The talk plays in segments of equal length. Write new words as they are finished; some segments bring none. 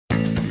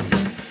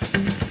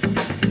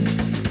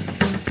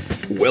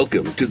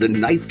Welcome to the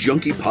Knife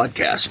Junkie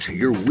podcast,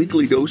 your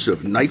weekly dose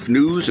of knife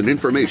news and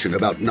information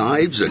about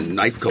knives and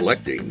knife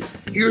collecting.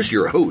 Here's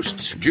your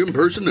hosts, Jim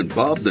Person and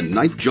Bob the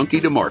Knife Junkie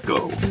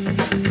DeMarco.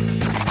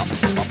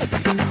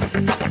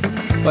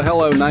 Well,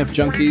 hello, Knife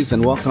Junkies,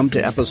 and welcome to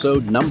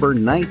episode number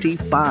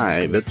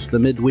 95. It's the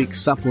midweek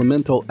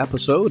supplemental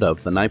episode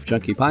of the Knife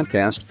Junkie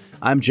podcast.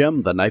 I'm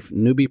Jim, the Knife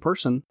Newbie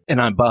Person.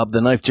 And I'm Bob, the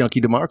Knife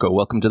Junkie DeMarco.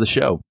 Welcome to the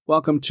show.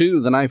 Welcome to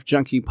the Knife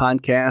Junkie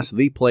podcast,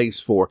 the place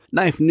for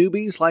knife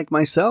newbies like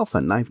myself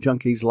and knife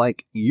junkies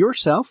like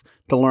yourself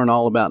to learn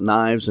all about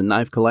knives and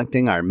knife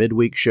collecting, our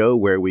midweek show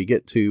where we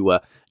get to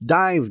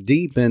dive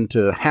deep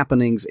into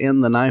happenings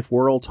in the knife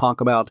world, talk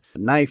about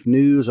knife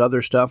news,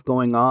 other stuff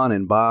going on.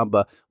 And Bob,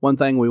 one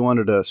thing we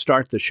wanted to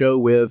start the show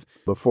with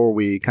before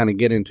we kind of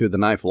get into the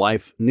Knife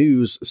Life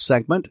news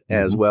segment,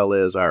 as well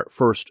as our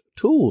first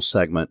tools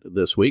segment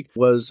this week,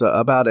 was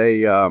about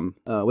a,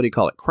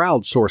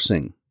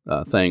 crowdsourcing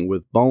thing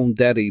with Bone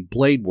Daddy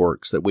Blade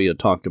Works that we had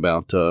talked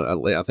about,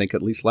 I think,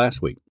 at least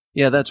last week.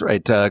 Yeah, that's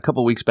right. A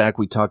couple weeks back,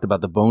 we talked about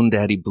the Bone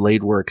Daddy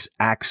Blade Works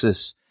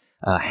Axis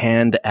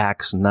hand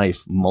axe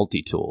knife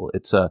multi-tool.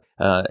 It's an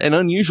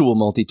unusual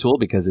multi-tool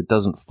because it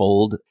doesn't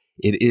fold.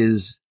 It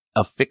is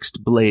a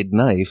fixed blade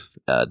knife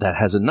that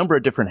has a number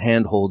of different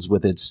handholds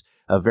with its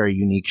very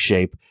unique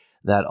shape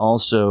that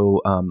also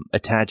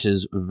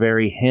attaches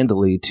very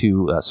handily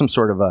to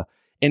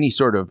any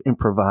sort of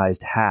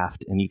improvised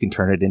haft, and you can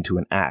turn it into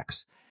an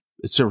axe.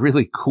 It's a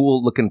really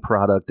cool looking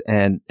product,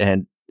 and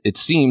it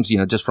seems,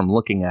 just from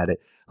looking at it,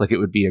 like it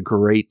would be a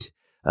great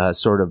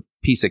sort of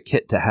piece of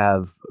kit to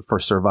have for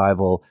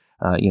survival,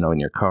 in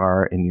your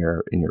car, in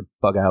your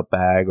bug out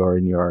bag, or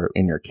in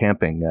your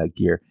camping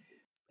gear.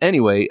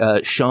 Anyway,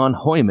 Sean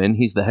Hoyman,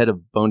 he's the head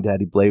of Bone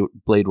Daddy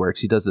Blade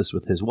Works. He does this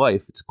with his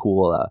wife. It's a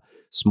cool,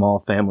 small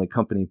family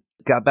company.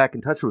 Got back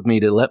in touch with me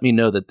to let me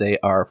know that they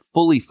are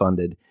fully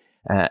funded.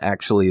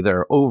 Actually,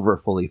 they're over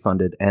fully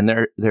funded,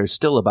 and there's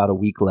still about a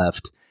week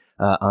left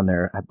on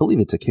their, I believe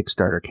it's a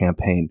Kickstarter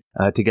campaign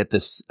to get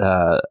this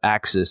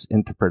Axis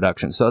into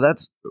production. So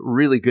that's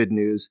really good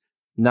news.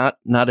 Not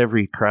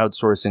every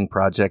crowdsourcing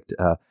project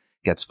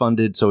gets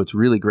funded, so it's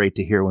really great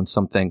to hear when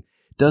something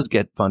does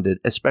get funded,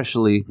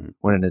 especially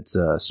when it's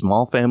a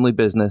small family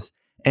business,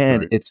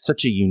 and it's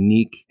such a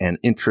unique and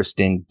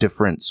interesting,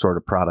 different sort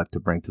of product to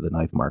bring to the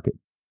knife market.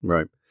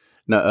 Right.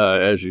 Now,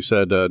 as you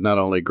said, not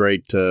only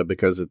great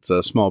because it's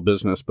a small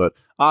business, but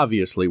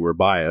obviously we're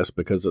biased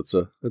because it's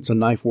a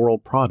knife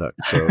world product.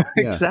 So,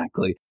 yeah,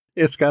 exactly.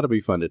 It's got to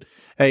be funded.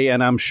 Hey,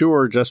 and I'm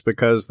sure just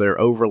because they're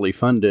overly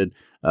funded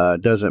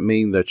doesn't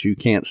mean that you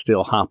can't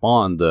still hop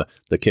on the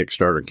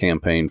Kickstarter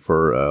campaign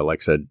for,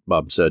 like I said,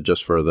 Bob said,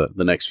 just for the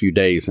next few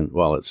days and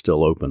while it's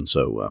still open.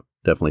 So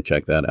definitely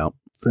check that out.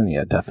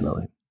 Yeah,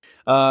 definitely.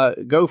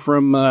 Go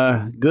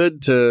from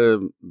good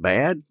to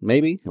bad,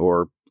 maybe,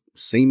 or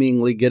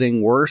seemingly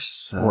getting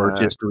worse. Or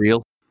just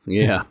real.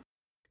 Yeah.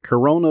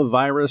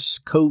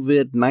 Coronavirus,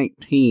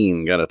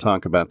 COVID-19. Got to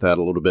talk about that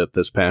a little bit.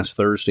 This past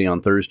Thursday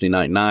on Thursday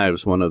Night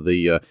Knives, one of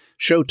the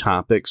show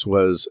topics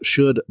was,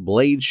 should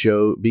Blade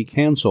Show be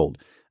canceled?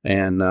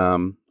 And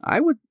I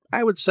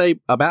would say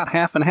about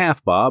half and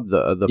half, Bob.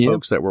 The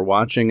folks that were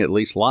watching, at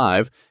least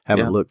live,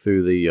 haven't looked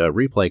through the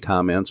replay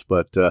comments,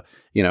 but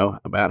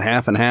about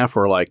half and half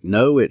were like,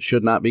 no, it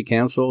should not be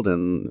canceled,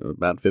 and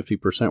about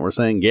 50% were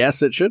saying,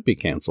 yes, it should be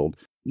canceled.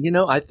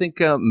 I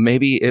think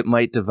maybe it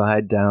might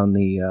divide down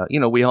the,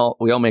 we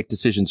all make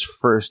decisions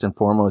first and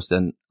foremost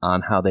and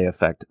on how they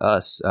affect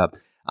us.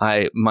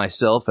 I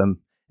myself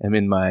am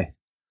in my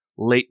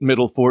late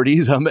middle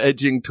 40s. I'm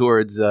edging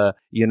towards,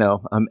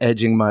 I'm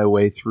edging my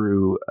way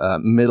through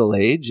middle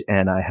age,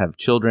 and I have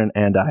children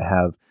and I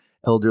have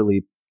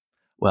elderly.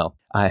 Well,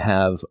 I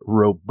have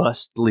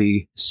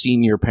robustly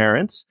senior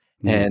parents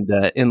and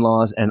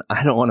in-laws, and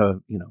I don't want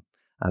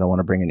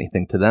to bring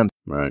anything to them.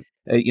 Right.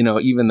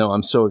 Even though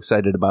I'm so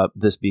excited about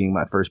this being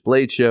my first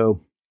Blade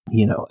Show,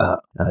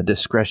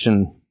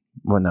 discretion.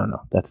 Well, no,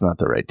 that's not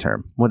the right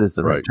term. What is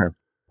the right term?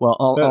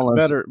 Well,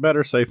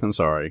 better safe than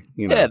sorry.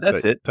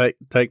 That's it.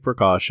 Take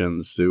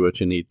precautions. Do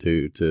what you need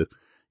to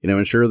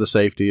ensure the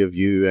safety of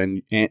you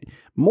and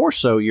more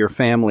so your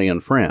family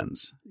and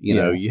friends.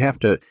 You have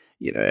to.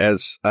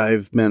 As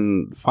I've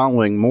been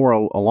following more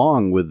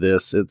along with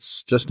this,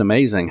 it's just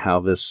amazing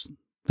how this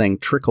thing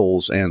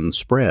trickles and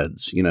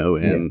spreads,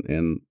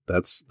 and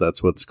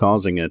that's what's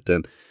causing it.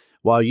 And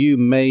while you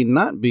may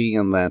not be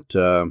in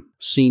that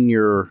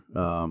senior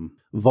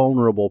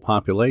vulnerable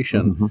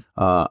population,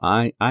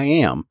 I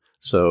am.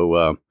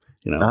 So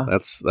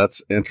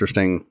that's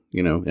interesting.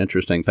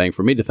 Interesting thing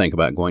for me to think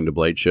about going to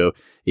Blade Show.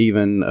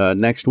 Even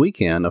next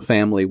weekend, a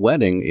family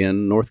wedding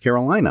in North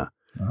Carolina.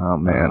 Oh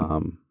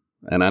man.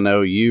 And I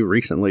know you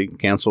recently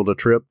canceled a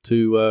trip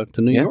to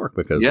New York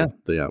because of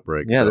the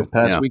outbreak. Yeah, this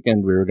past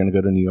weekend we were going to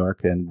go to New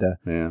York and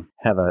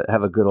have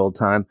a good old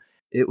time.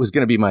 It was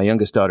going to be my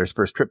youngest daughter's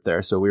first trip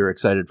there, so we were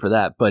excited for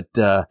that. But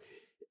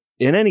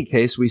in any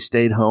case, we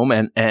stayed home,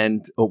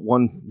 and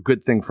one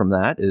good thing from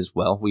that is,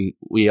 well,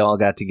 we all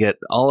got to get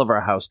all of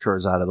our house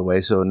chores out of the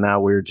way. So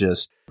now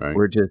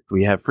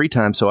we have free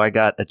time. So I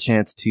got a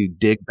chance to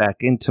dig back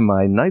into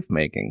my knife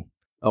making.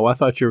 Oh, I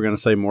thought you were going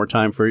to say more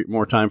time for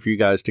you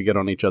guys to get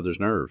on each other's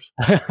nerves.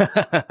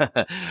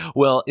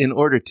 Well, in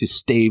order to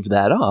stave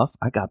that off,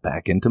 I got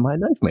back into my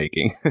knife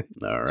making.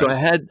 All right. So I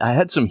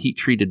had some heat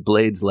treated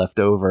blades left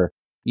over.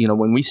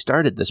 When we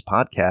started this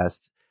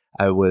podcast,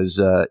 I was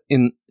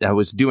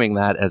doing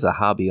that as a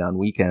hobby on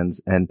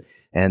weekends,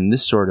 and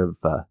this sort of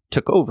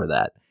took over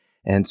that.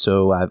 And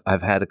so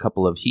I've had a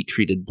couple of heat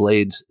treated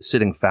blades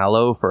sitting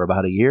fallow for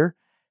about a year,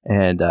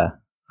 and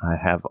I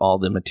have all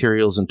the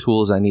materials and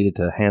tools I needed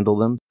to handle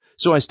them.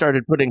 So I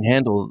started putting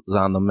handles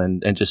on them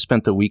and just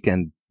spent the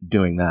weekend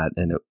doing that.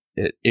 And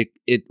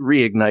it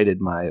reignited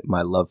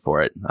my love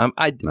for it.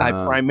 I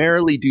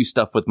primarily do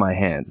stuff with my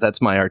hands.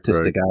 That's my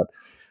artistic out.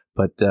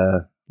 But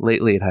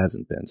lately it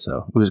hasn't been.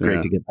 So it was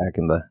great to get back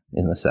in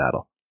the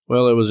saddle.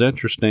 Well, it was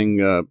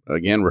interesting,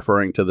 again,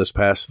 referring to this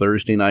past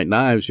Thursday Night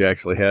Knives, you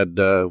actually had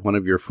one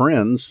of your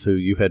friends who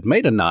you had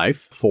made a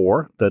knife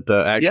for that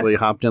actually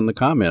hopped in the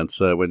comments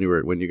when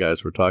you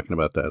guys were talking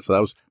about that. So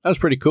that was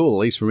pretty cool,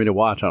 at least for me to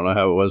watch. I don't know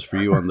how it was for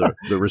you on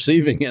the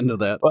receiving end of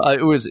that. Well,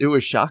 it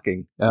was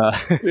shocking.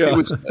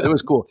 It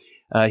was cool.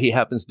 He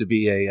happens to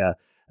be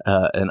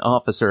an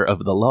officer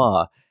of the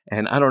law,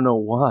 and I don't know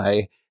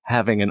why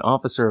having an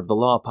officer of the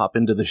law pop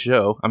into the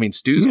show, I mean,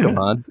 Stu's come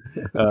on,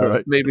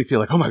 made me feel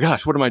like, oh my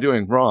gosh, what am I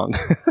doing wrong?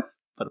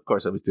 But of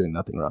course I was doing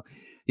nothing wrong.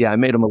 Yeah, I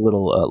made him a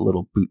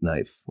little boot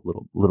knife, a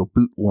little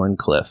boot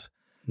Warncliffe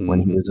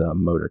when he was a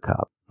motor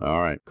cop. All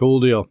right,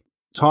 cool deal.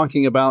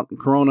 Talking about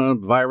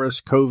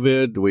coronavirus,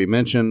 COVID, we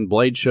mentioned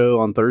Blade Show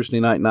on Thursday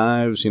Night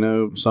Knives,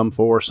 some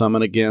for, some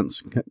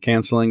against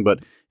canceling, but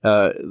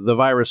the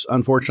virus,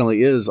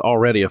 unfortunately, is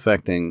already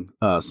affecting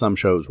some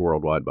shows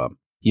worldwide, Bob.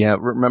 Yeah,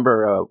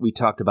 remember we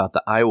talked about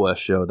the Iowa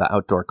show, the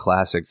Outdoor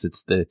Classics.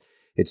 It's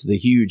the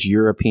huge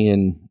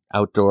European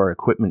outdoor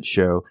equipment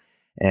show,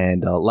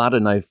 and a lot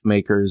of knife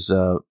makers,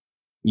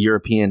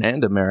 European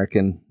and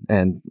American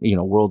and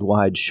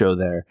worldwide, show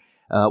there.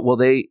 Well,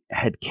 they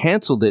had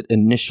canceled it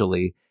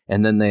initially,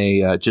 and then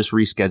they just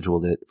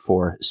rescheduled it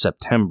for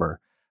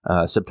September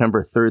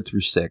 3rd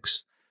through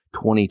 6th,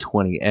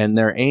 2020. And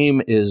their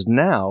aim is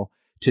now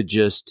to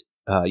just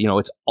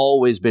it's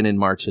always been in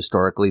March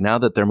historically. Now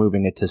that they're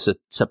moving it to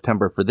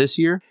September for this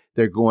year,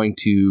 they're going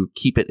to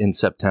keep it in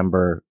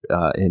September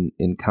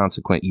in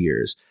consequent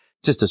years,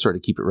 just to sort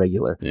of keep it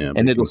regular. Yeah,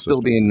 and it'll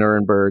still be in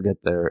Nuremberg at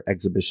their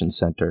exhibition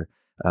center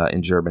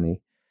in Germany.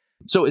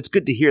 So it's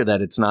good to hear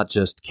that it's not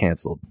just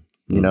canceled.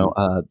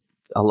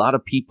 A lot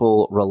of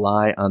people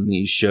rely on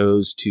these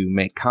shows to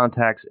make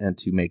contacts and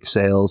to make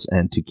sales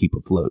and to keep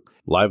afloat.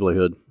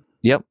 Livelihood.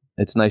 Yep.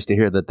 It's nice to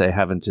hear that they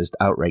haven't just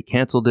outright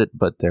canceled it,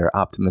 but they're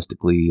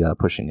optimistically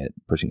pushing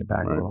it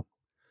back a little.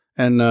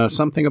 And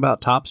something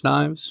about Tops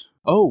Knives?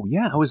 Oh,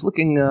 yeah. I was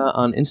looking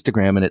on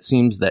Instagram, and it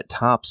seems that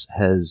Tops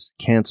has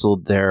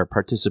canceled their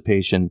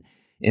participation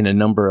in a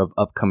number of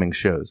upcoming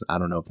shows. I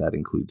don't know if that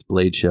includes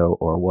Blade Show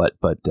or what,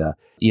 but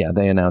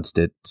they announced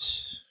it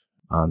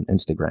on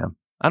Instagram.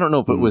 I don't know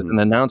if it was an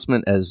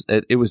announcement, as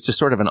it was just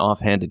sort of an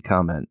offhanded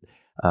comment.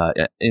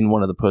 In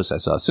one of the posts I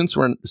saw,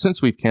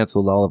 since we've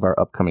canceled all of our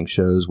upcoming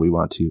shows, we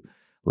want to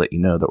let you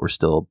know that we're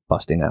still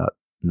busting out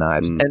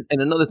knives. And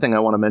another thing I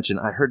want to mention,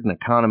 I heard an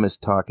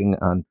economist talking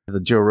on the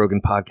Joe Rogan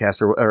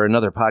podcast or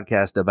another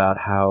podcast about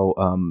how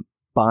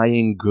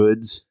buying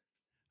goods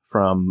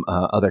from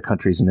other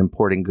countries and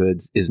importing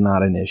goods is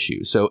not an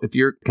issue. So if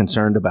you're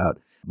concerned about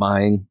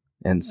buying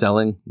and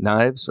selling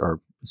knives, or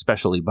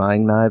especially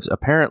buying knives,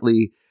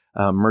 apparently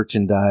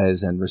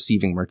merchandise and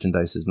receiving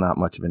merchandise is not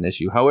much of an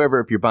issue. However,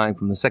 if you're buying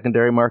from the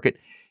secondary market,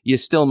 you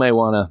still may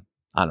want to,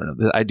 I don't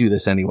know, I do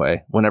this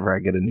anyway. Whenever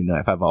I get a new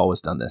knife, I've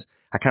always done this.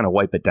 I kind of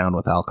wipe it down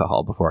with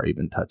alcohol before I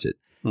even touch it.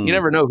 You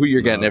never know who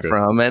you're getting it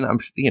from, and I'm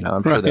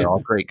sure they're all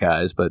great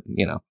guys, but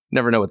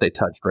never know what they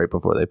touched right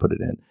before they put it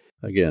in.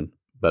 Again,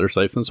 better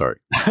safe than sorry.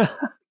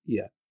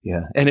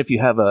 Yeah. And if you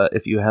have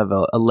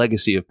a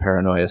legacy of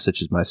paranoia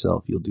such as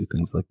myself, you'll do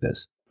things like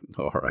this.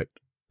 All right.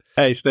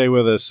 Hey, stay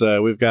with us.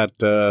 We've got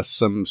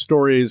some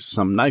stories,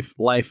 some knife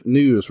life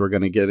news we're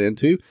going to get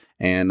into,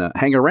 and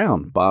hang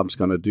around. Bob's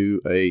going to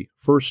do a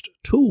first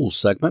tools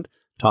segment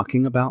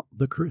talking about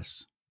the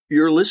Kris.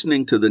 You're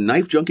listening to the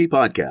Knife Junkie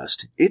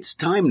podcast. It's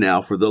time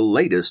now for the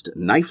latest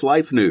knife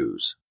life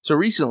news. So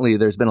recently,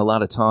 there's been a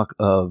lot of talk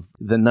of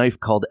the knife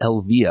called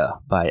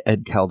Elvia by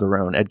Ed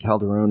Calderon. Ed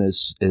Calderon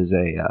is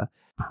a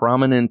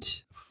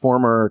prominent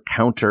former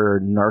counter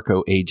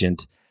narco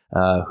agent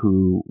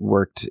who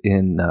worked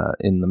in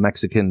the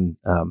Mexican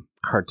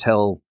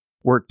cartel,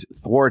 worked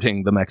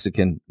thwarting the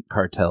Mexican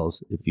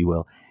cartels, if you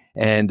will.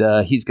 And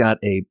he's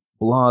got a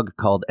blog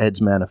called Ed's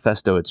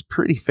Manifesto. It's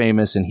pretty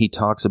famous, and he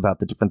talks about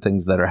the different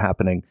things that are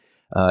happening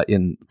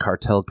in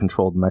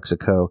cartel-controlled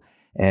Mexico.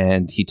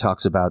 And he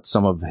talks about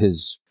some of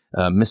his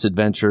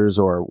misadventures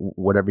or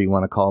whatever you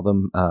want to call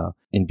them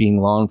in being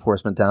law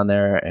enforcement down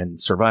there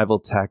and survival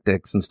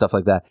tactics and stuff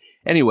like that.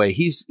 Anyway,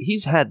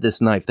 he's had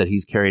this knife that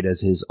he's carried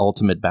as his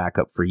ultimate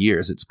backup for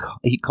years.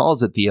 He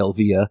calls it the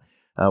Elvia,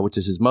 which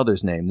is his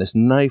mother's name. This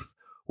knife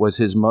was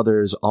his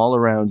mother's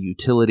all-around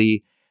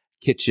utility,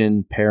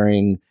 kitchen,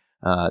 paring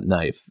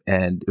knife.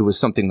 And it was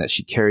something that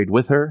she carried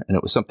with her, and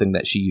it was something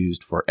that she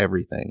used for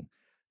everything.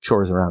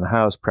 Chores around the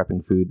house,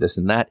 prepping food, this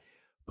and that.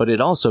 But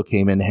it also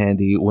came in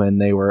handy when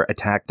they were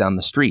attacked on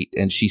the street,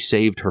 and she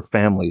saved her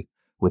family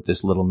with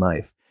this little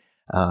knife.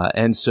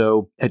 And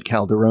so Ed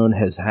Calderon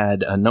has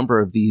had a number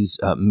of these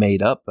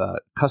made up,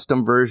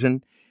 custom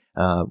version.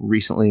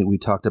 Recently, we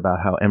talked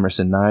about how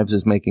Emerson Knives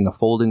is making a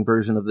folding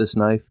version of this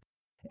knife.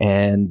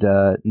 And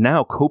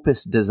now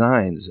Kopis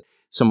Designs,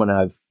 someone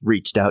I've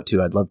reached out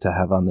to, I'd love to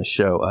have on the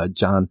show,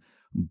 John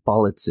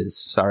Bolitzis.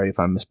 Sorry if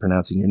I'm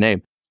mispronouncing your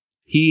name.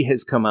 He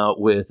has come out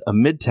with a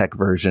mid-tech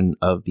version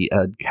of the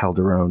Ed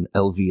Calderon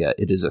Elvia.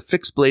 It is a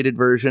fixed-bladed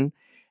version,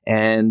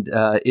 and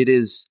it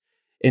is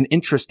an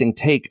interesting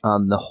take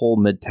on the whole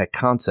mid-tech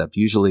concept.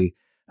 Usually,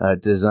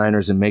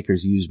 designers and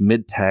makers use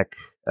mid-tech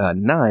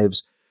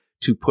knives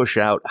to push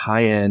out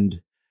high-end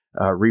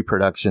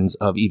reproductions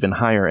of even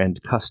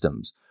higher-end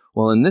customs.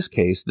 Well, in this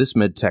case, this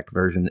mid-tech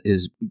version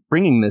is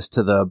bringing this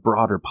to the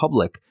broader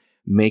public,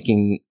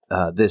 making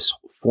this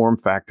form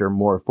factor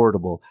more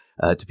affordable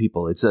to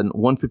people. It's a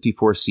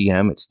 154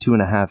 cm. It's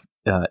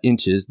 2.5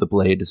 inches. The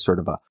blade is sort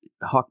of a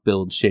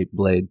hawk-billed shaped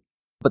blade,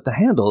 but the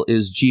handle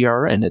is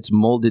GRN. It's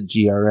molded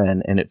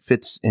GRN, and it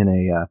fits in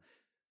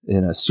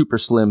a super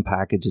slim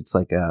package. It's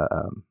like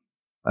a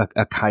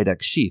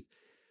Kydex sheath.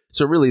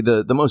 So really,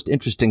 the most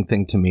interesting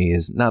thing to me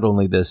is not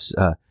only this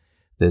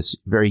this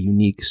very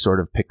unique sort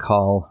of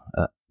Pikal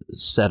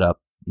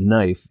setup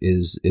knife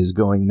is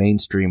going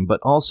mainstream, but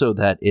also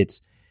that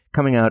it's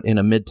coming out in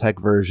a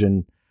mid-tech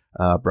version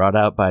brought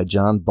out by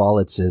John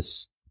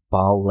Bolitzis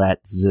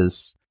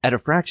at a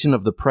fraction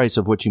of the price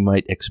of what you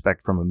might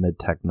expect from a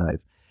mid-tech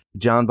knife.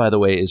 John, by the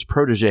way, is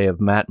protege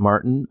of Matt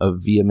Martin of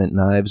Vehement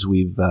Knives.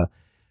 We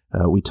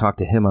talked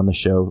to him on the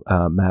show,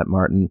 Matt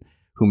Martin,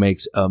 who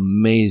makes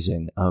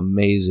amazing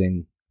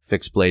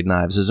fixed blade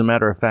knives. As a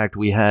matter of fact,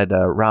 we had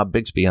Rob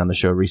Bixby on the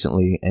show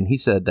recently, and he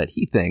said that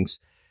he thinks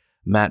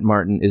Matt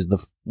Martin is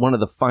one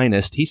of the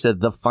finest, he said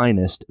the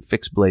finest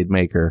fixed blade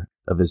maker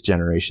of his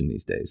generation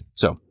these days.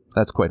 So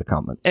that's quite a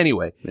compliment.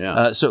 Anyway,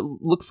 so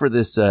look for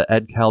this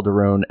Ed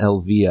Calderon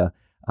Elvia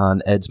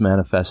on Ed's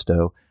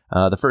Manifesto.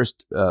 The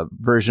first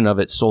version of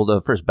it sold,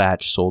 the first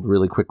batch sold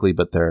really quickly,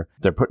 but they're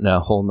putting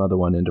a whole nother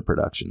one into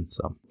production.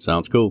 So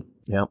sounds cool.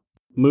 Yeah.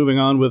 Moving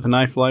on with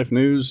Knife Life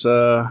news.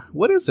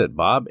 What is it,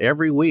 Bob?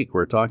 Every week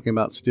we're talking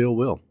about Steel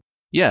Will.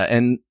 Yeah,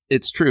 and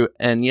it's true.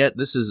 And yet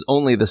this is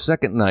only the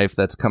second knife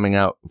that's coming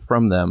out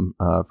from them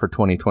for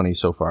 2020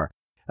 so far.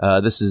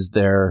 This is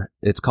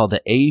it's called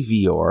the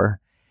Avior.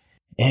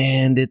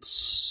 And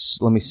it's,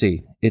 let me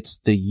see, it's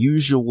the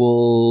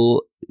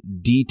usual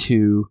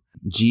D2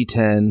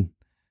 G10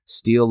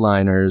 steel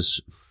liners,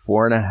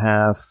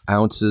 4.5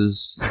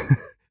 ounces.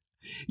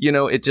 You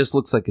know, it just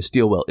looks like a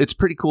steel will. It's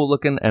pretty cool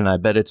looking, and I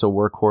bet it's a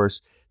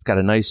workhorse. It's got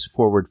a nice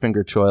forward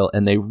finger choil,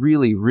 and they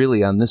really,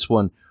 really, on this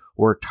one,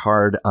 worked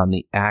hard on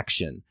the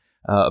action.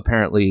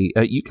 Apparently,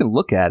 you can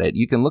look at it.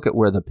 You can look at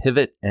where the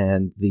pivot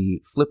and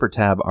the flipper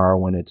tab are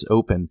when it's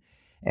open,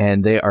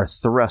 and they are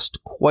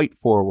thrust quite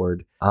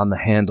forward on the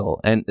handle.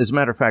 And as a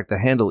matter of fact, the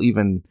handle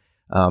even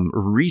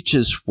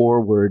reaches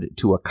forward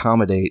to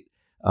accommodate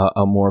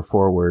a more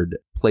forward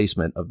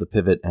placement of the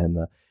pivot and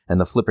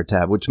the flipper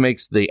tab, which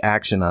makes the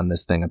action on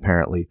this thing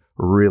apparently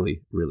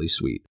really, really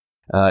sweet.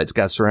 It's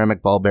got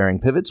ceramic ball bearing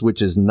pivots,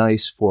 which is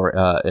nice for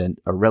a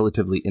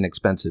relatively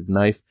inexpensive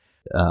knife.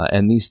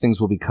 And these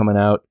things will be coming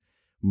out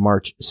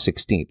March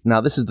 16th. Now,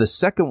 this is the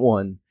second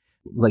one.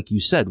 Like you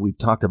said, we've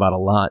talked about a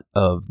lot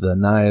of the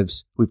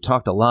knives. We've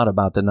talked a lot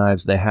about the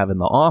knives they have in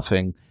the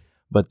offing,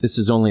 but this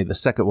is only the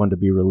second one to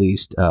be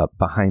released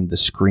behind the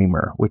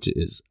Screamer, which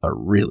is a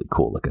really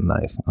cool looking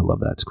knife. I love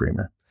that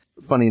Screamer.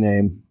 Funny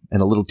name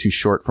and a little too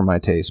short for my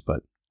taste,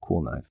 but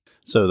cool knife.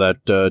 So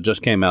that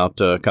just came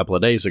out a couple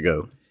of days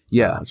ago.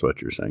 Yeah. That's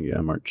what you're saying. Yeah,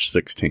 March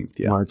 16th.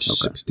 Yeah. March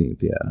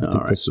 16th, yeah. I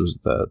think this was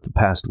the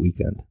past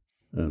weekend.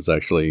 It was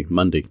actually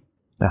Monday.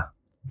 Yeah.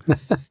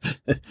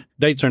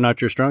 Dates are not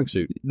your strong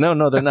suit.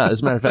 No, they're not.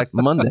 As a matter of fact,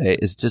 Monday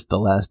is just the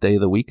last day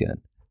of the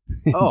weekend.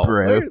 Oh,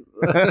 bro.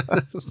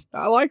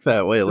 I like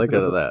that way of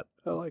looking at that.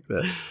 I like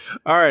that.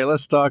 All right,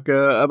 let's talk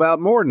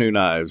about more new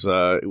knives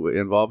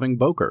involving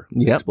Boker.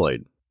 Yep.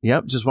 Blade.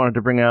 Yep, just wanted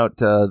to bring out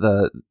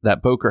that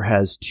Boker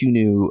has two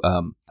new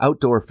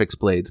outdoor fixed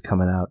blades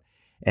coming out,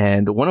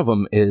 and one of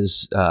them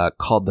is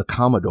called the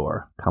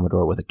Commodore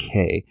with a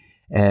K,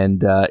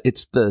 and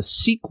it's the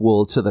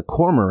sequel to the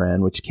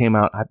Cormoran, which came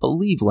out, I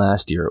believe,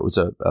 last year. It was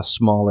a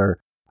smaller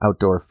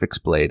outdoor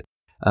fixed blade,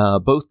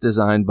 both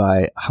designed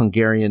by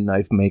Hungarian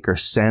knife maker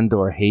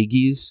Sandor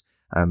Hagies.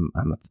 I'm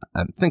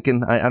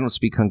thinking, I don't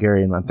speak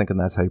Hungarian, I'm thinking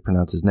that's how you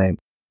pronounce his name,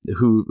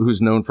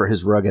 who's known for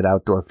his rugged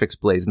outdoor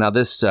fixed blades. Now,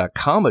 this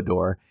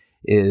Commodore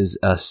is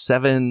a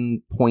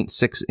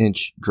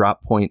 7.6-inch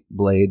drop point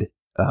blade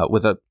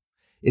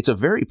it's a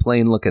very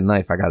plain looking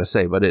knife, I gotta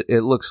say, but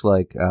it looks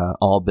like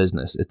all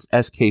business. It's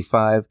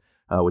SK5,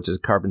 which is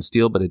carbon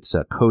steel, but it's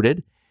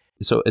coated.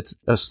 So it's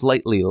a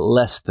slightly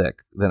less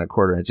thick than a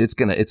 1/4 inch.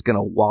 It's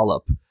gonna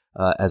wallop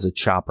as a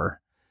chopper.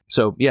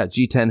 So yeah,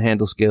 G10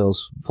 handle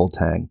scales, full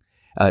tang.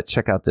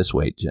 Check out this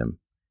weight, Jim.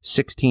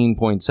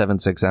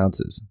 16.76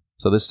 ounces.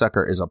 So this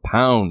sucker is a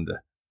pound.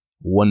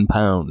 1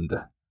 pound.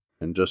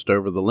 And just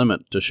over the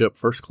limit to ship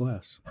first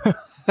class.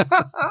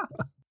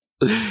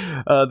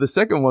 The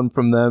second one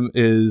from them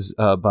is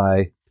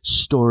by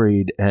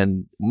storied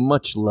and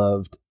much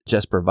loved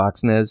Jesper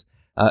Voxnäs,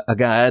 a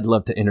guy I'd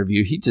love to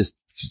interview. He just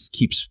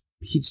keeps,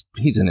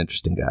 he's an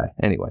interesting guy.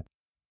 Anyway,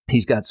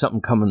 he's got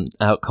something coming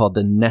out called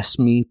the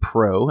Nesme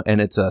Pro,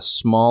 and it's a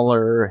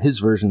smaller, his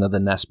version of the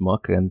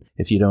Nesmuk. And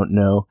if you don't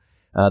know,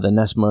 the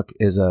Nesmuk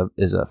is a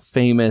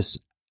famous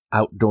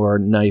outdoor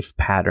knife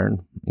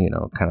pattern,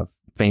 kind of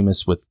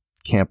famous with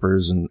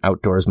campers and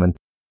outdoorsmen.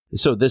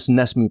 So this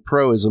Nesme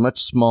Pro is a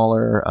much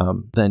smaller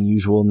than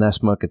usual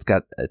Nesmuk. It's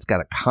got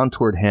a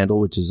contoured handle,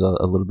 which is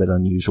a little bit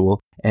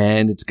unusual,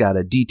 and it's got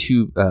a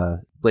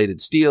D2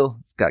 bladed steel.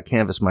 It's got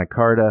canvas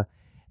micarta,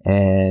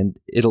 and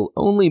it'll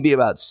only be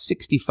about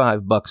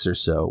 $65 or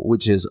so,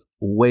 which is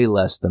way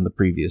less than the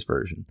previous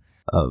version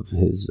of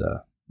his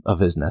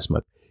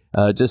Nesmuk.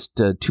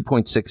 Just a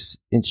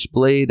 2.6-inch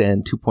blade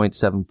and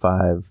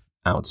 2.75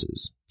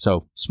 ounces.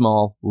 So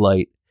small,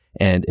 light.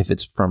 And if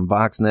it's from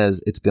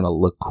Voxnäs, it's going to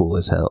look cool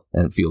as hell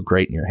and feel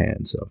great in your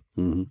hand. So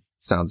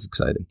sounds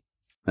exciting.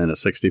 And at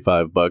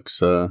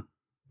 $65,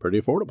 pretty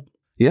affordable.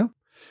 Yeah.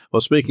 Well,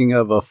 speaking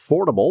of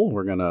affordable,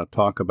 we're going to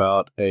talk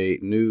about a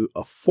new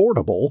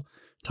affordable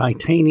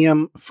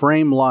titanium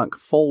frame lock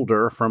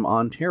folder from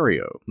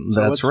Ontario.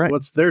 That's right.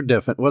 What's their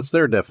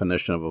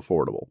definition of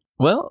affordable?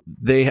 Well,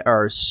 they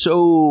are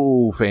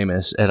so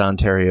famous at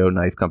Ontario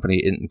Knife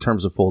Company in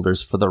terms of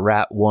folders for the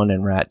Rat 1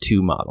 and Rat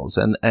 2 models.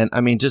 And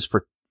I mean, just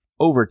for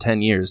over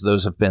 10 years,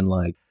 those have been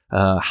like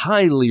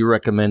highly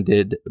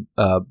recommended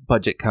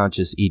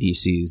budget-conscious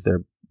EDCs.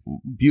 They're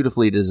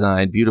beautifully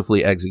designed,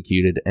 beautifully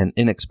executed, and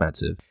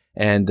inexpensive,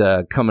 and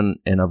coming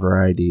in a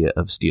variety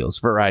of steels.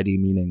 Variety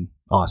meaning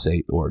Aus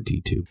 8 or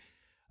D2.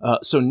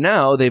 So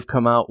now they've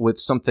come out with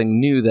something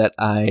new that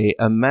I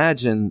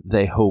imagine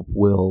they hope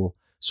will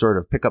sort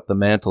of pick up the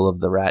mantle of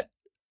the Rat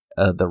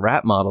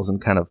models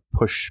and kind of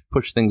push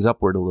things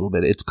upward a little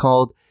bit. It's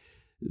called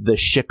the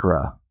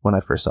Shikra. When I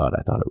first saw it,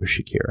 I thought it was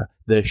Shakira.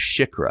 The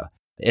Shikra.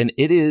 And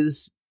it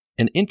is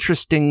an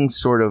interesting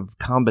sort of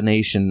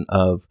combination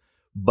of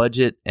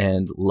budget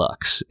and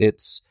luxe.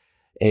 It's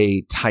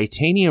a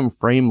titanium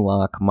frame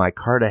lock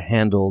micarta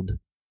handled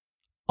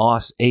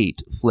Aus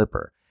 8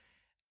 flipper.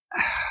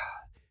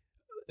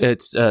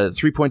 It's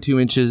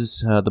 3.2 inches,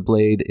 the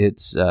blade.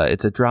 It's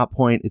a drop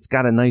point. It's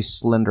got a nice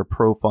slender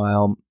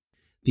profile.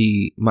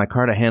 The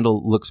micarta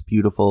handle looks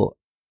beautiful.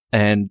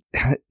 And,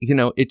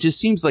 it just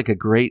seems like a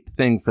great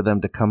thing for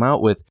them to come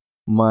out with.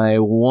 My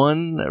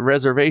one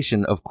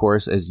reservation, of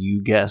course, as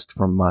you guessed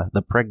from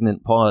the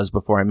pregnant pause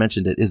before I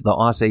mentioned it, is the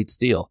Aus 8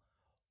 steel.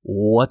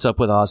 What's up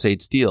with Aus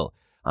 8 steel?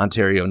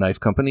 Ontario Knife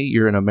Company,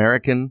 you're an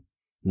American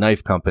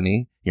knife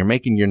company. You're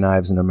making your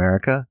knives in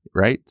America,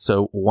 right?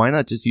 So why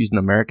not just use an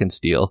American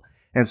steel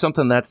and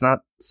something that's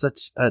not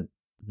such a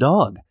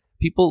dog?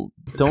 People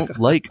don't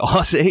like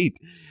Aus 8.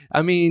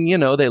 I mean,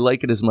 they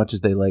like it as much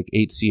as they like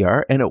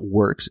 8CR, and it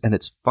works, and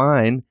it's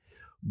fine,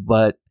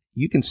 but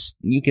you can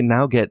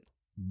now get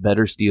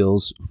better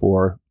steels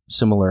for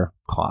similar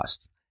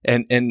costs.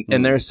 And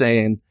they're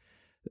saying,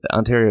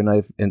 Ontario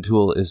Knife and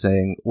Tool is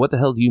saying, what the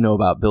hell do you know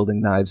about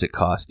building knives at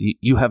cost?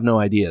 You have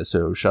no idea,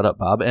 so shut up,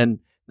 Bob. And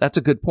that's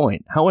a good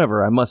point.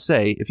 However, I must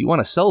say, if you want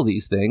to sell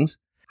these things,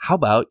 how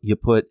about you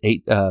put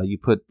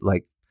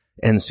like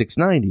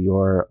N690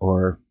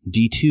 or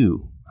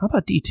D2? How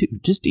about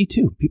D2? Just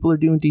D2. People are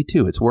doing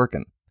D2. It's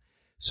working.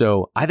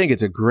 So I think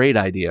it's a great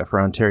idea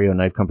for Ontario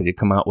Knife Company to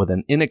come out with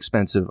an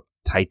inexpensive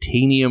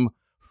titanium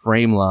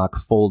frame lock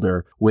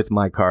folder with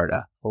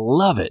micarta.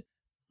 Love it.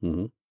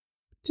 Mm-hmm.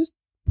 Just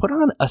put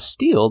on a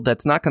steel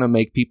that's not going to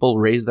make people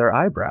raise their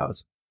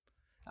eyebrows.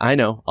 I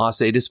know,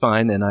 Aus 8 is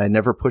fine, and I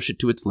never push it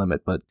to its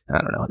limit, but I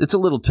don't know. It's a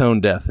little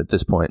tone deaf at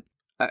this point.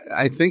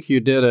 I think you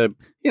did a,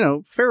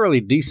 fairly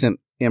decent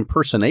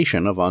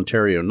impersonation of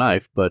Ontario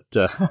Knife, but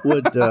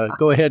would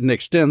go ahead and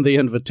extend the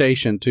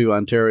invitation to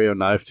Ontario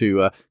Knife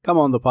to come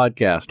on the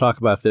podcast, talk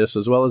about this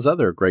as well as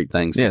other great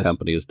things the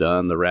company has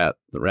done, the rat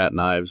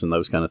knives and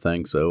those kind of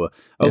things. So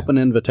open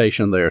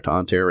invitation there to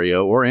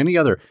Ontario or any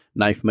other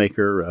knife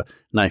maker,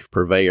 knife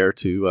purveyor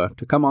to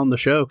come on the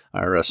show.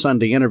 Our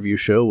Sunday interview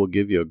show will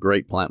give you a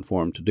great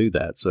platform to do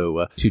that.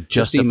 So to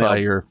justify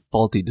your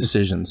faulty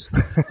decisions.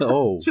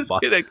 Oh, just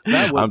kidding.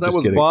 That was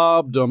kidding.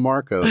 Bob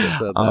DeMarco that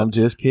said that. I'm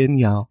just kidding,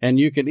 y'all. And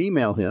you can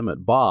email him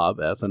at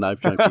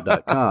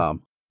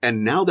bob@TheKnifeJunkie.com.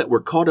 And now that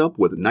we're caught up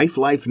with Knife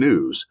Life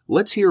news,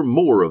 let's hear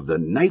more of the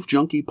Knife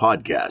Junkie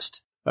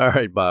podcast. All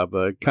right, Bob,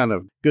 kind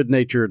of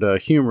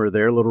good-natured humor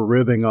there, a little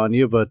ribbing on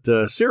you, but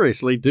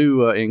seriously,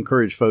 do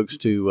encourage folks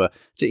to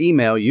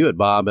email you at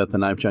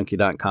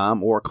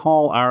bob@theknifejunkie.com or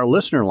call our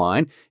listener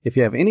line. If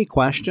you have any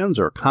questions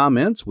or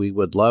comments, we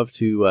would love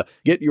to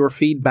get your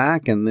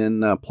feedback and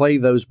then play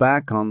those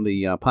back on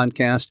the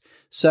podcast.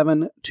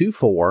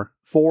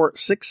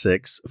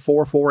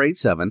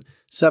 724-466-4487,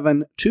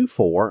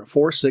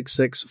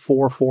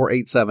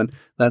 724-466-4487.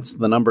 That's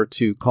the number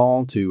to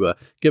call to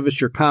give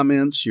us your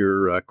comments,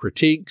 your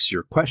critiques,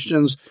 your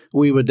questions.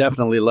 We would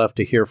definitely love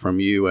to hear from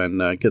you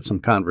and get some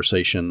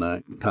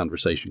conversation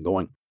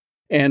going.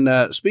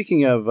 And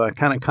speaking of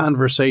kind of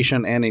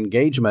conversation and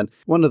engagement,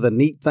 one of the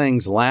neat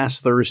things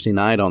last Thursday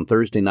night on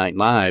Thursday Night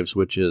Lives,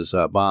 which is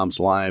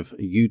Bob's live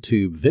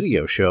YouTube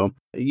video show,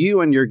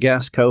 you and your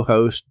guest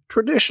co-host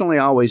traditionally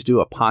always do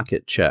a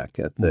pocket check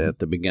at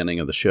the beginning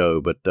of the show.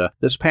 But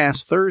this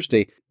past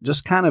Thursday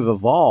just kind of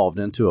evolved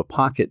into a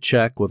pocket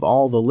check with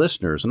all the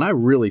listeners. And I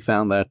really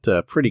found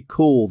that pretty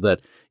cool that,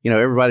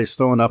 everybody's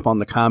throwing up on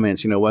the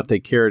comments, what they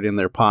carried in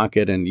their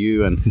pocket. And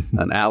you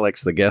and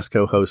Alex, the guest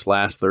co-host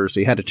last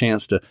Thursday, had a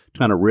chance to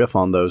kind of riff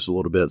on those a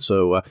little bit.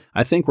 So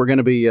I think we're going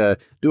to be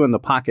doing the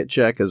pocket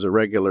check as a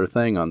regular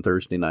thing on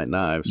Thursday Night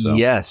Live. So.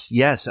 Yes.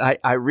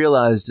 I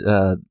realized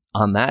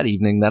on that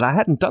evening that I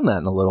hadn't done that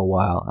in a little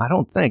while, I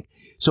don't think.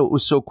 So it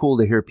was so cool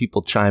to hear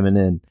people chiming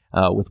in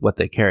with what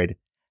they carried.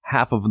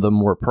 Half of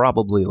them were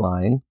probably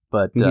lying,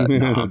 but no,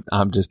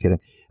 I'm just kidding.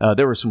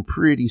 There were some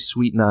pretty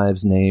sweet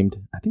knives named.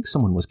 I think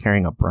someone was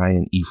carrying a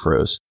Brian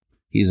Efros.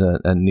 He's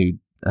a new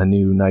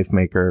knife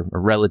maker,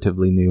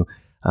 relatively new,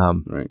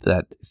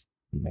 that is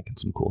making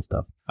some cool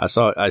stuff. I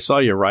saw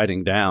you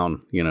writing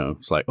down,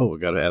 it's like, oh, I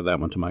got to add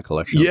that one to my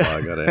collection. Yeah. Oh,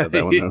 I got to add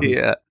that one.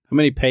 Yeah. How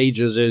many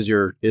pages is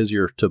your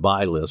to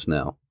buy list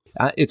now?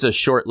 It's a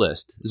short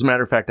list. As a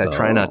matter of fact, I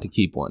try not to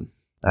keep one.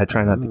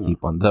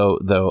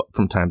 Though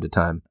from time to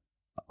time,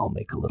 I'll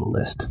make a little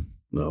list.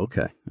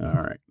 Okay. All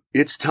right.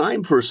 It's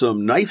time for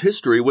some knife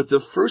history with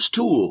the first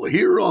tool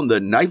here on the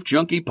Knife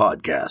Junkie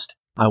podcast.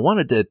 I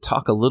wanted to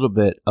talk a little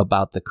bit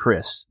about the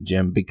Kris,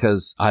 Jim,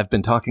 because I've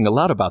been talking a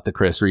lot about the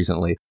Kris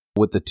recently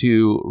with the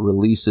two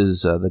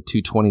releases, the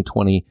two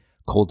 2020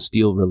 Cold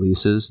Steel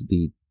releases,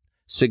 the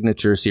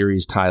Signature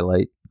Series Tie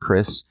Light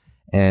Kris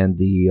and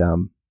the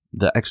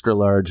extra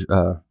large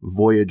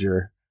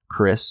Voyager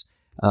Kris.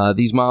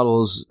 These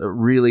models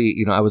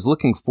really, I was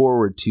looking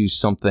forward to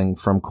something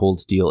from Cold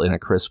Steel in a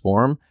Kris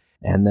form,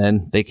 and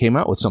then they came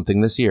out with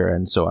something this year,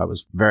 and so I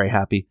was very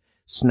happy,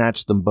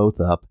 snatched them both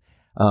up.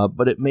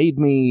 But it made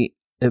me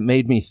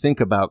think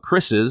about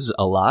Kris's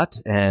a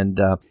lot, and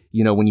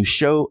when you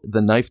show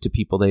the knife to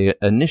people, they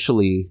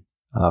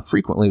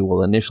frequently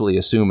will initially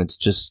assume it's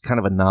just kind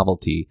of a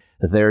novelty,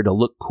 there to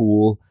look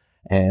cool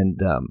and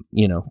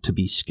to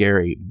be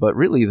scary. But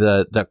really,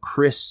 the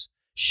Kris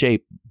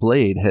shape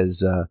blade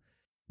has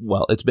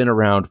it's been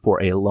around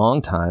for a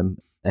long time,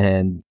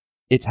 and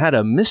it's had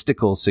a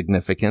mystical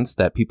significance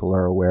that people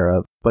are aware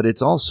of, but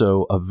it's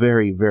also a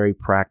very, very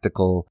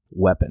practical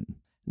weapon.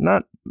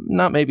 Not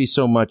maybe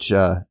so much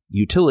a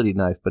utility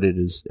knife, but it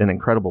is an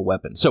incredible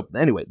weapon. So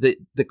anyway,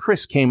 the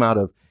Kris came out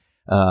of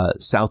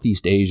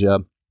Southeast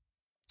Asia,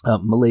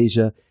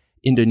 Malaysia,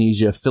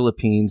 Indonesia,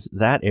 Philippines,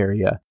 that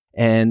area.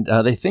 And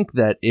they think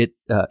that it,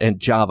 and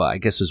Java, I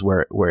guess, is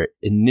where it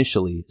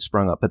initially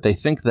sprung up. But they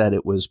think that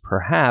it was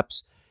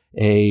perhaps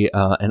an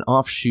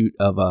offshoot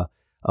of a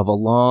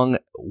long,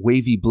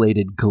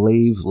 wavy-bladed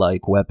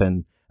glaive-like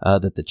weapon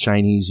that the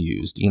Chinese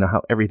used.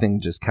 How everything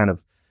just kind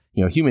of,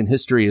 human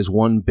history is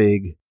one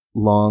big,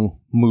 long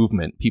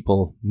movement,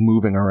 people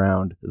moving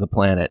around the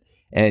planet.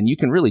 And you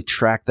can really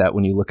track that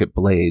when you look at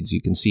blades.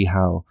 You can see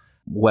how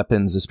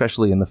weapons,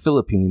 especially in the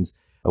Philippines,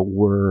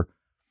 were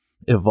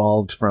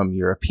evolved from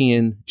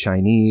European,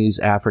 Chinese,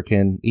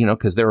 African,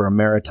 because they were a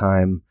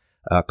maritime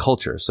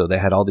culture. So they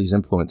had all these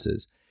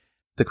influences.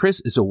 The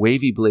Kris is a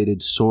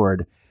wavy-bladed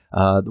sword,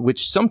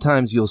 which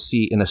sometimes you'll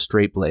see in a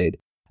straight blade.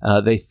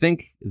 They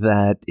think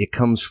that it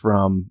comes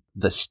from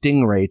the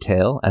stingray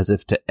tail, as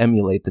if to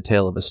emulate the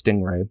tail of a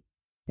stingray.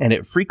 And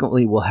it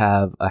frequently will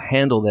have a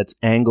handle that's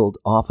angled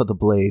off of the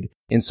blade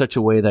in such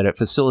a way that it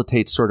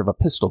facilitates sort of a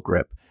pistol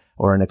grip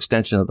or an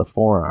extension of the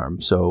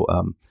forearm. So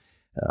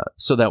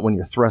that when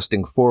you're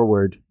thrusting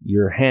forward,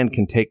 your hand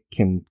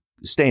can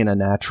stay in a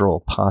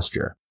natural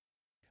posture.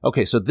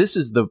 Okay, so this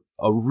is a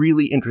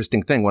really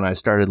interesting thing when I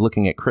started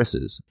looking at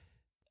Kris's.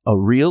 A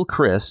real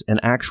Kris, an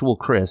actual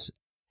Kris,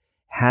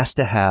 has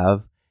to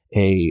have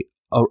a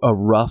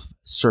rough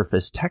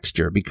surface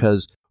texture,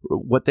 because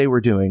what they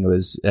were doing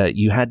was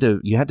you had to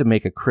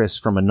make a Kris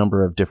from a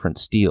number of different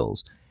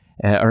steels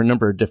or a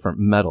number of different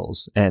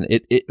metals, and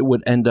it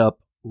would end up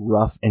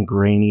rough and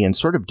grainy and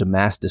sort of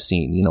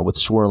Damascene, with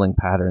swirling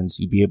patterns.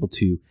 You'd be able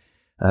to,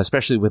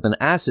 especially with an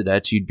acid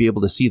etch, you'd be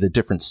able to see the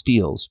different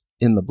steels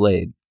in the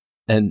blade.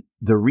 And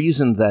the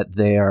reason that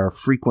they are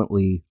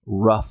frequently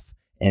rough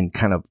and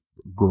kind of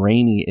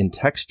grainy in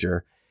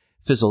texture,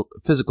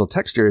 physical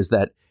texture, is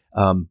that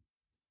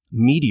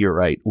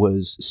meteorite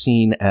was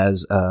seen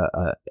as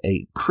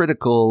a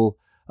critical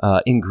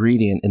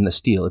ingredient in the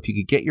steel. If you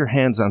could get your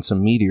hands on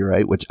some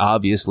meteorite, which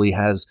obviously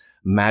has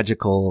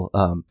magical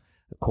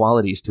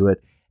qualities to it,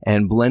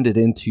 and blend it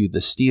into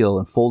the steel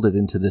and fold it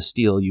into the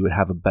steel, you would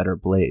have a better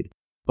blade.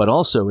 But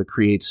also it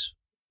creates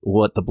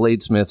what the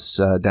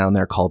bladesmiths down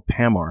there call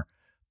PAMOR,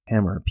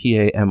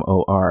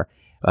 P-A-M-O-R,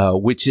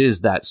 which is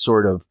that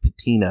sort of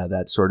patina,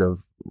 that sort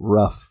of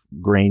rough,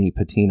 grainy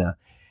patina.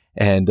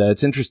 And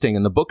it's interesting.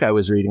 In the book I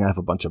was reading, I have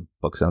a bunch of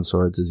books on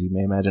swords, as you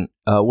may imagine.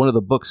 One of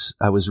the books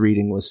I was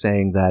reading was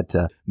saying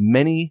that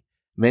many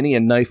a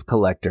knife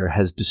collector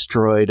has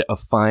destroyed a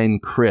fine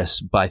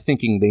Kris by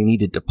thinking they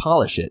needed to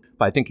polish it,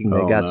 by thinking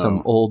they got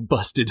some old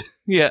busted,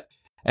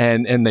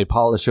 and they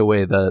polish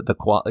away the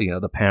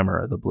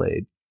PAMOR of the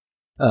blade.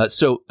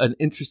 So an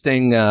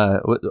interesting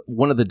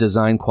one of the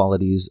design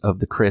qualities of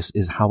the Kris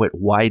is how it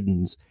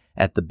widens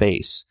at the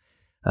base.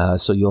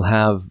 So you'll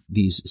have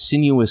these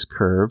sinuous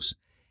curves,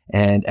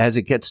 and as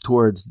it gets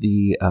towards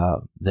the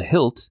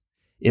hilt,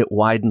 it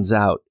widens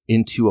out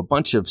into a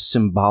bunch of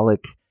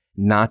symbolic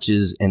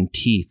notches and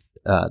teeth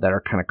that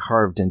are kind of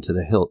carved into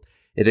the hilt.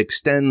 It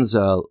extends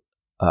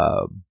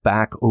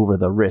back over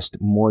the wrist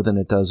more than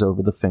it does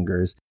over the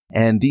fingers,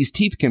 and these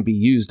teeth can be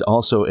used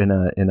also in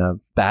a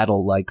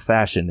battle-like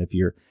fashion.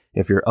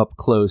 If you're up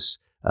close,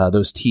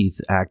 those teeth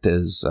act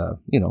as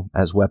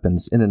as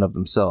weapons in and of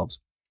themselves.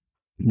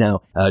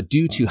 Now,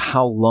 due to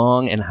how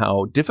long and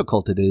how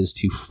difficult it is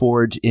to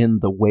forge in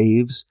the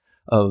waves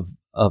of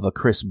a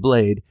Kris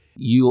blade,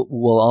 you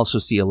will also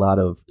see a lot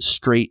of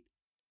straight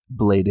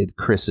bladed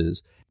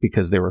Krises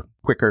because they were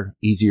quicker,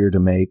 easier to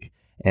make,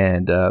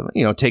 and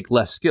take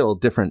less skill.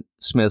 Different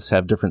smiths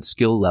have different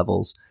skill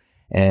levels,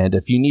 and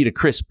if you need a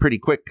Kris pretty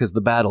quick because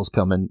the battle's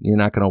coming, you're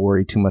not going to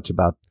worry too much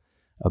about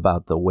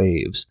the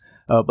waves.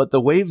 But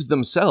the waves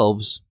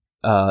themselves,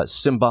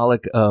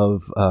 symbolic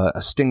of a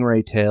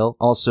stingray tail.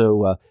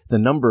 Also, the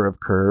number of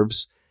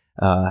curves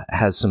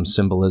has some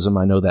symbolism.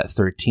 I know that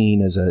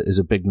 13 is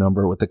a big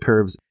number with the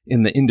curves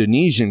in the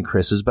Indonesian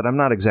Krises, but I'm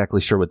not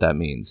exactly sure what that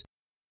means.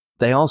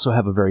 They also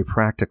have a very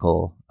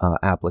practical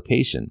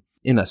application.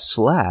 In a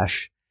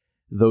slash,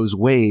 those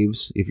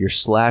waves, if you're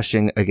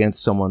slashing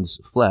against someone's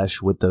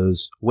flesh with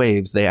those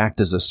waves, they act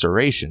as a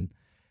serration,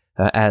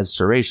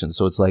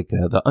 So it's like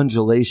the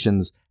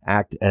undulations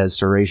act as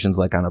serrations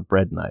like on a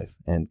bread knife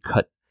and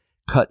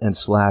cut and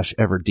slash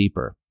ever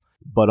deeper.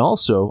 But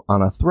also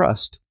on a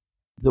thrust,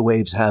 the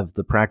waves have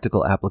the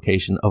practical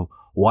application of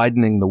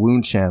widening the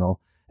wound channel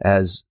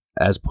as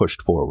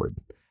pushed forward,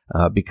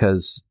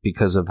 because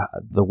of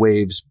the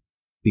waves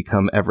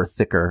become ever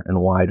thicker and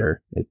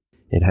wider.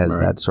 It has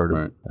that sort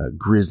of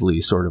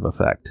grisly sort of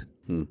effect.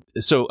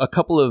 So a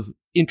couple of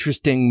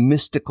interesting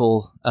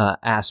mystical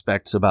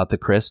aspects about the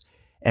Kris.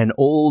 An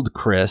old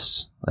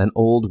Kris, an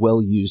old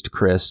well-used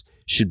Kris,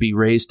 should be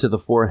raised to the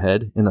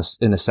forehead in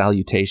a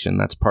salutation.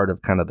 That's part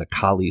of kind of the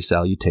Kali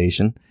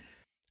salutation.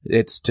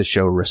 It's to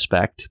show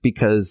respect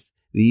because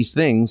these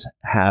things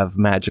have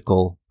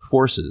magical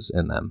forces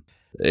in them.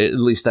 At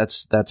least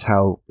that's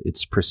how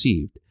it's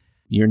perceived.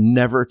 You're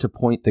never to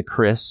point the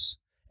Kris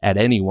at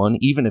anyone,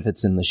 even if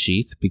it's in the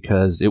sheath,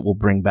 because it will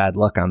bring bad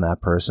luck on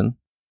that person.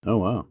 Oh,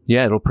 wow.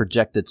 Yeah, it'll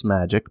project its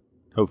magic.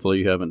 Hopefully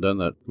you haven't done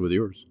that with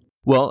yours.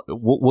 Well,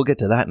 we'll get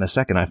to that in a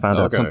second. I found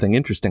out something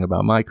interesting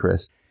about my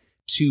Kris.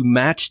 To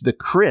match the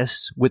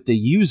Kris with the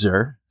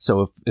user,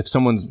 so if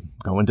someone's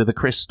going to the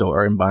Kris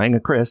store and buying a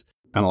Kris.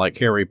 Kind of like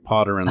Harry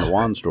Potter in the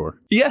wand store.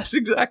 Yes,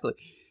 exactly.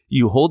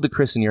 You hold the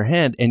Kris in your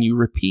hand and you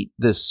repeat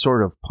this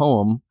sort of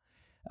poem.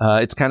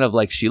 It's kind of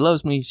like, she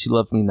loves me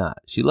not.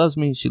 She loves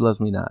me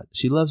not.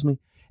 She loves me.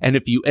 And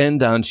if you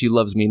end on she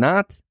loves me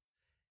not,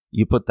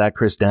 you put that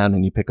Kris down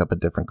and you pick up a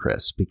different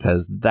Kris,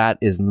 because that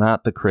is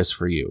not the Kris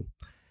for you.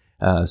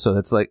 So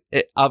that's like,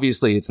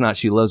 obviously it's not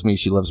she loves me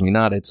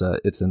not. It's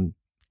an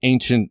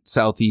ancient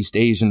Southeast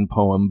Asian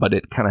poem, but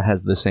it kind of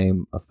has the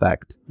same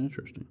effect.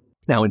 Interesting.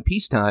 Now in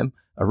peacetime,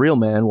 a real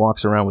man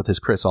walks around with his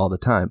Kris all the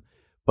time,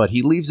 but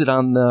he leaves it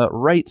on the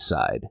right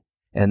side.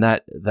 And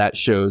that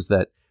shows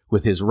that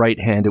with his right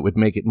hand, it would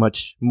make it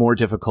much more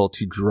difficult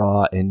to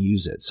draw and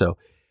use it. So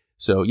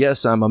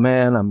yes, I'm a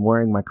man, I'm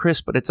wearing my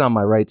Kris, but it's on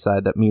my right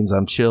side. That means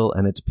I'm chill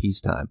and it's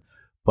peacetime.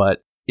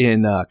 But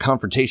in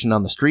confrontation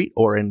on the street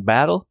or in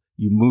battle,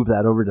 you move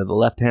that over to the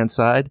left-hand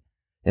side,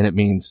 and it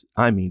means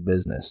I mean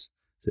business.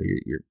 So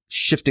you're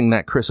shifting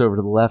that Kris over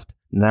to the left.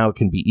 Now it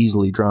can be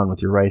easily drawn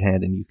with your right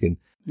hand, and you can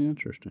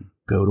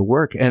go to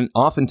work. And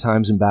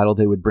oftentimes in battle,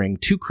 they would bring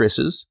 2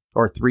 Krises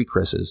or 3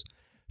 Krises.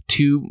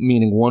 2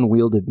 meaning one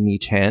wielded in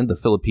each hand.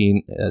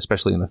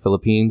 Especially in the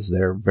Philippines,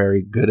 they're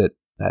very good at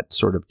that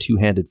sort of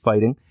two-handed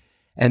fighting.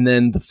 And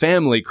then the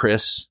family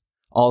Kris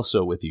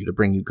also with you to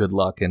bring you good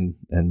luck and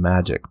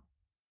magic.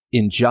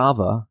 In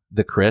Java,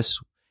 the Kris,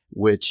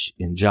 which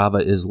in Java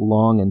is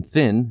long and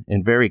thin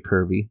and very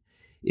curvy,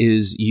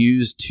 was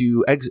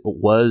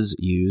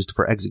used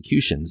for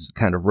executions,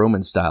 kind of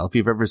Roman style. If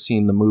you've ever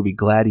seen the movie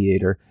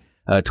Gladiator,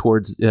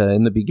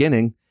 in the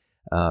beginning,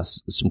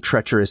 some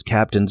treacherous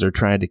captains are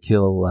trying to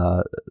kill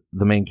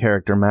the main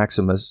character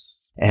Maximus,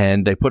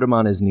 and they put him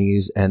on his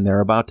knees, and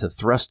they're about to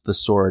thrust the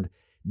sword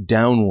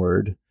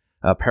downward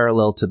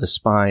parallel to the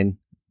spine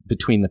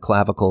between the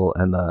clavicle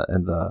and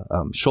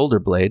the shoulder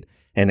blade,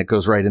 and it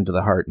goes right into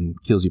the heart and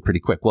kills you pretty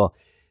quick. Well,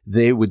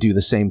 they would do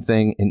the same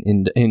thing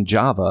in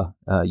Java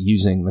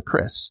using the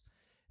Kris,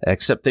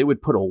 except they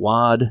would put a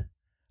wad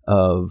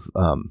of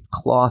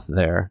cloth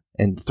there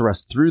and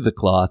thrust through the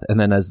cloth, and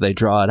then as they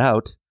draw it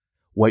out,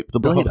 wipe the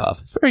blade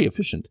off. It's very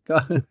efficient.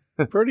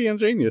 Pretty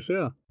ingenious,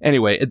 yeah.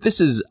 Anyway,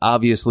 this is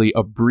obviously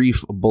a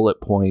brief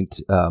bullet point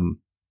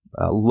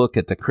look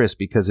at the Kris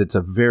because it's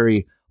a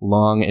very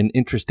long and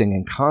interesting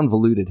and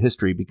convoluted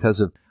history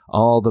because of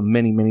all the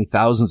many, many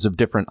thousands of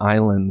different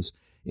islands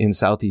in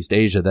Southeast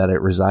Asia that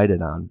it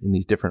resided on in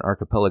these different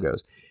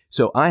archipelagos.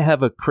 So I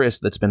have a Kris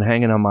that's been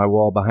hanging on my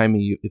wall behind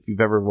me. If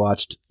you've ever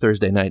watched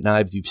Thursday Night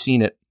Knives, you've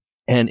seen it.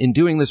 And in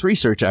doing this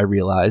research, I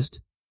realized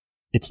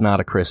it's not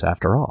a Kris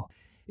after all.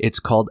 It's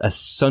called a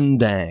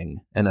sundang,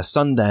 and a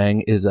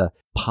sundang is a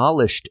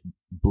polished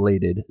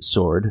bladed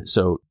sword.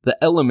 So the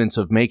elements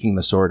of making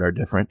the sword are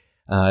different.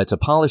 It's a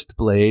polished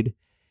blade.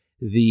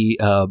 The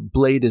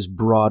blade is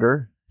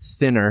broader,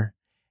 thinner,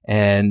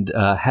 and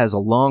has a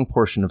long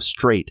portion of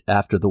straight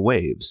after the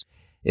waves.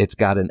 It's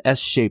got an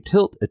S-shaped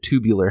hilt, a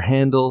tubular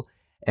handle,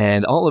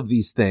 and all of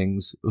these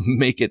things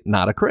make it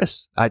not a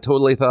Kris. I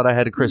totally thought I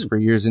had a Kris for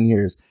years and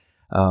years,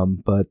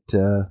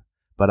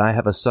 but I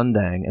have a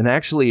sundang, and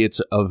actually it's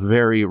a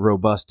very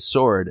robust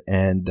sword,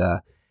 and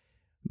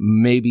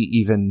maybe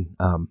even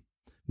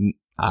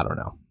I don't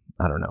know,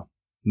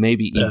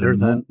 maybe better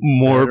even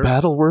more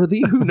battle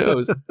worthy. Who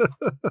knows?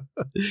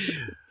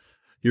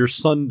 Your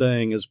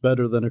sundang is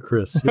better than a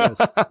Kris.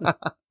 Yes.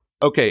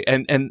 Okay,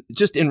 and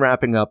just in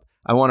wrapping up,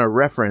 I want to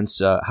reference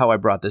how I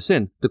brought this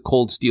in, the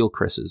cold steel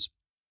Krises.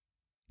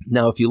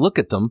 Now, if you look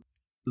at them,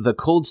 the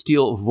cold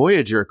steel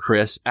Voyager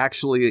Kris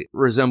actually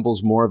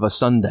resembles more of a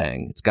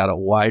sundang. It's got a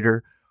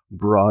wider,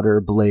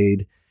 broader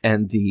blade,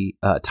 and the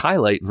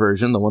Thai-Lite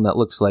version, the one that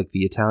looks like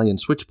the Italian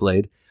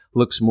switchblade,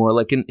 looks more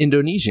like an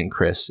Indonesian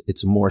Kris.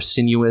 It's more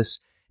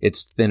sinuous,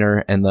 it's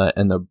thinner, and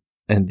the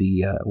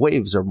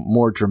waves are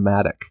more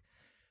dramatic.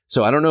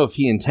 So I don't know if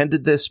he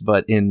intended this,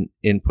 but in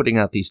putting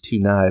out these two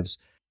knives,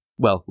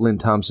 well, Lynn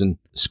Thompson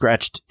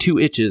scratched two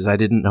itches I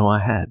didn't know I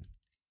had.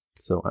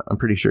 So I'm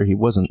pretty sure he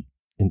wasn't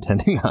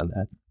intending on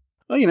that.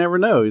 Well, you never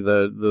know.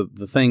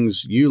 The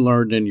things you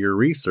learned in your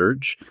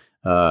research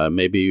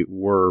maybe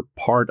were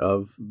part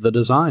of the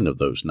design of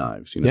those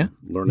knives. You know,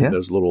 learning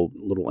those little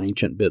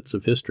ancient bits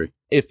of history.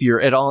 If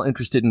you're at all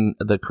interested in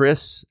the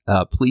Kris,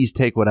 please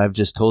take what I've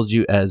just told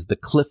you as the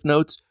Cliff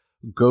Notes.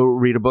 Go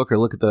read a book or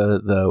look at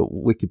the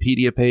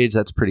Wikipedia page.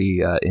 That's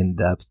pretty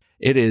in-depth.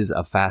 It is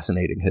a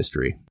fascinating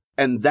history.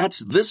 And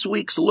that's this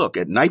week's look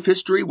at knife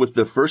history with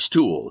The First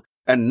Tool.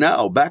 And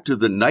now back to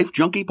the Knife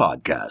Junkie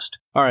podcast.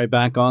 All right,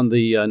 back on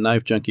the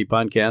Knife Junkie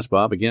podcast,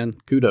 Bob. Again,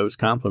 kudos,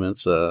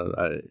 compliments.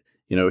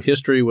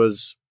 History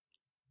was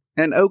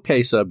an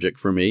okay subject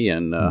for me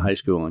in high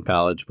school and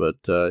college, but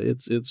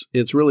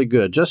it's really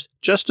good.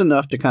 Just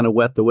enough to kind of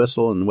wet the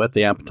whistle and whet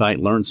the appetite,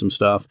 learn some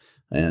stuff,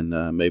 and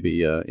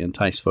maybe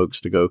entice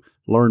folks to go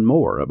learn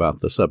more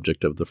about the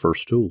subject of the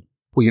first tool.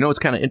 Well, you know what's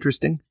kind of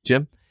interesting,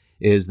 Jim,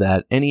 is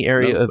that any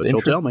area of interest...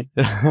 You'll tell me.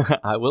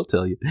 I will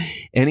tell you.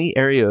 Any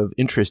area of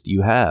interest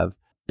you have,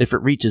 if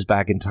it reaches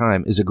back in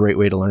time, is a great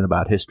way to learn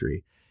about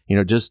history. You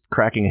know, just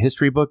cracking a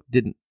history book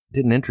didn't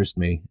interest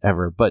me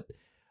ever, but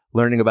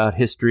learning about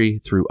history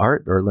through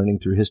art or learning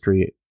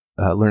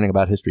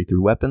about history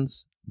through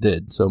weapons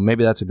did. So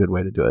maybe that's a good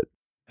way to do it.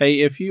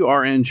 Hey, if you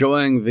are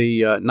enjoying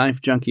the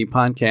Knife Junkie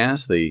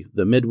podcast,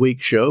 the midweek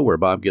show where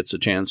Bob gets a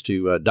chance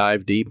to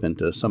dive deep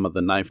into some of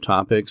the knife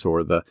topics,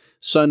 or the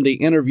Sunday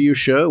interview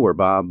show where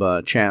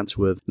Bob chats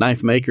with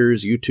knife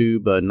makers,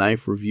 YouTube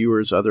knife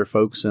reviewers, other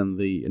folks in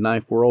the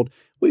knife world,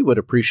 we would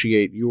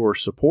appreciate your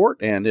support,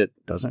 and it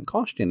doesn't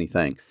cost you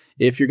anything.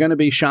 If you're going to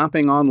be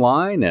shopping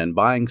online and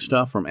buying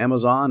stuff from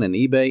Amazon and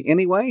eBay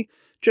anyway,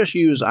 just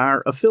use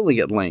our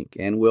affiliate link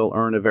and we'll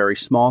earn a very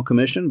small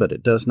commission, but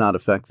it does not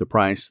affect the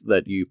price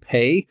that you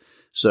pay.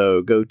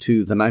 So go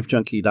to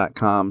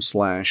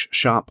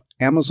TheKnifeJunkie.com/shop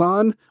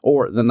Amazon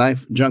or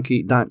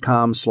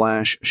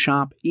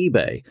TheKnifeJunkie.com/shop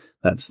eBay.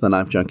 That's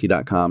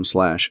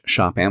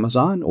TheKnifeJunkie.com/shop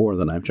Amazon or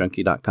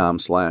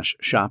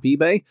TheKnifeJunkie.com/shop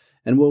eBay.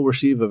 And we'll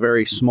receive a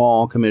very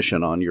small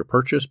commission on your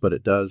purchase, but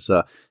it does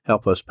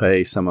help us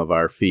pay some of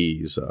our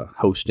fees,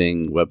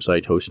 hosting,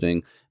 website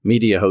hosting,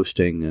 media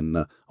hosting,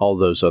 and all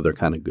those other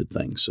kind of good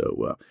things.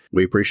 So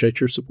we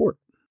appreciate your support.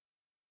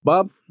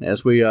 Bob,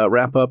 as we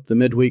wrap up the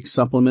midweek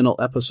supplemental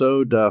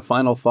episode,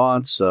 final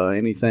thoughts,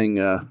 anything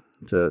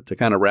to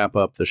kind of wrap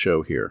up the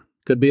show here?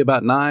 Could be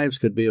about knives,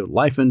 could be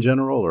life in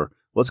general, or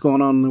what's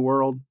going on in the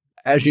world.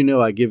 As you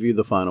know, I give you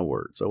the final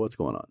word. So what's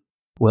going on?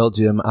 Well,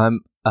 Jim,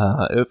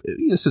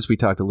 since we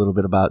talked a little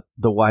bit about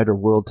the wider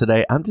world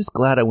today, I'm just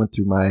glad I went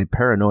through my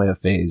paranoia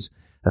phase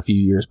a few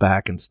years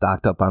back and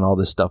stocked up on all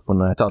this stuff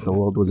when I thought the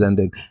world was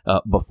ending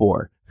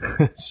before.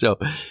 So,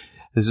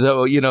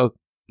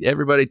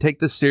 everybody take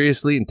this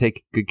seriously and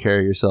take good care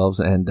of yourselves.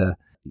 And,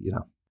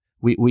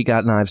 we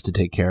got knives to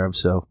take care of.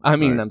 So,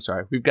 I'm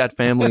sorry, we've got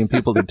family and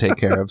people to take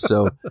care of.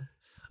 So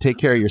take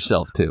care of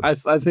yourself, too. I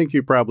think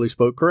you probably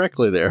spoke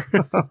correctly there.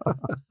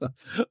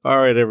 All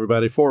right,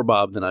 everybody. For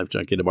Bob, the Knife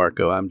Junkie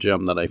DeMarco, I'm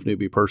Jim, the Knife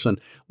Newbie person.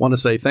 Want to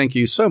say thank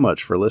you so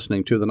much for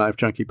listening to the Knife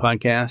Junkie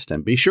podcast,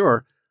 and be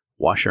sure,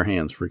 wash your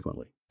hands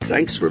frequently.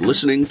 Thanks for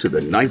listening to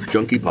the Knife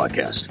Junkie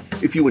podcast.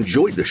 If you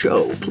enjoyed the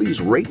show, please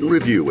rate and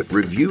review at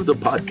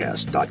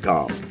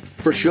reviewthepodcast.com.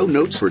 For show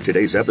notes for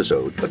today's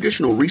episode,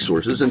 additional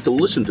resources, and to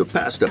listen to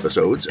past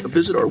episodes,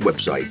 visit our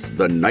website,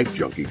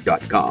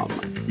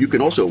 TheKnifeJunkie.com. You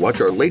can also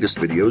watch our latest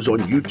videos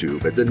on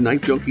YouTube at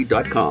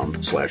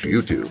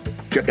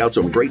TheKnifeJunkie.com/YouTube. Check out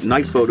some great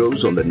knife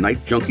photos on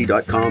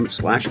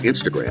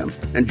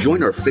TheKnifeJunkie.com/Instagram, and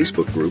join our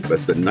Facebook group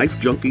at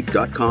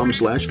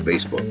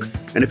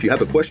TheKnifeJunkie.com/Facebook. And if you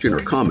have a question or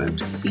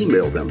comment,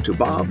 email them to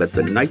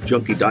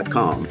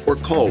bob@TheKnifeJunkie.com or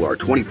call our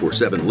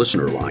 24/7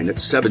 listener line at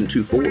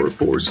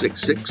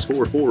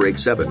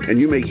 724-466-4487,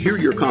 and you may hear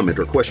your comment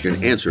or question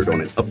answered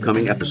on an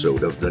upcoming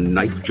episode of the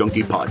Knife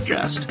Junkie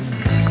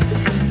podcast.